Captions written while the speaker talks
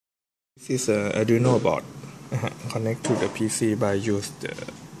This is a Arduino board. Connect to the PC by use the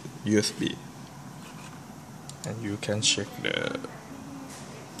USB, and you can check the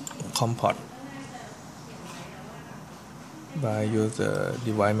COM port by use the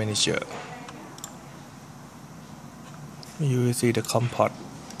device manager. You will see the COM port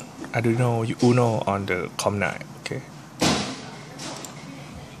Arduino Uno on the COM9. Okay,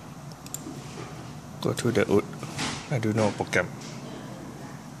 go to the Arduino program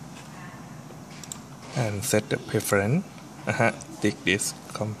and set the preference. Tick this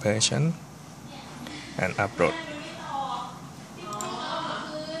compression and upload,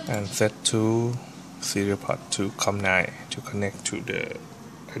 and set to serial port to COM9 to connect to the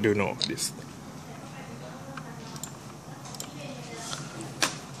Arduino disk.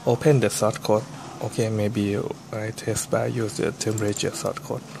 Open the source code. Okay, maybe I test by use the temperature source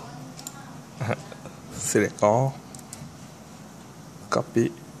code. Select all,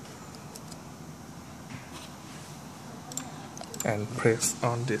 copy, and press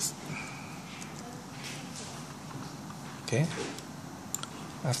on this. Okay,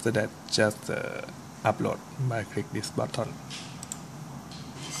 after that just upload by click this button.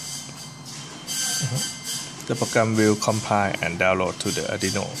 The program will compile and download to the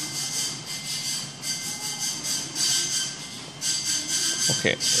Arduino.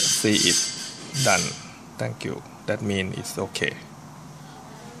 Okay, see it done. Thank you. That means it's okay.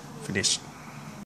 Finish.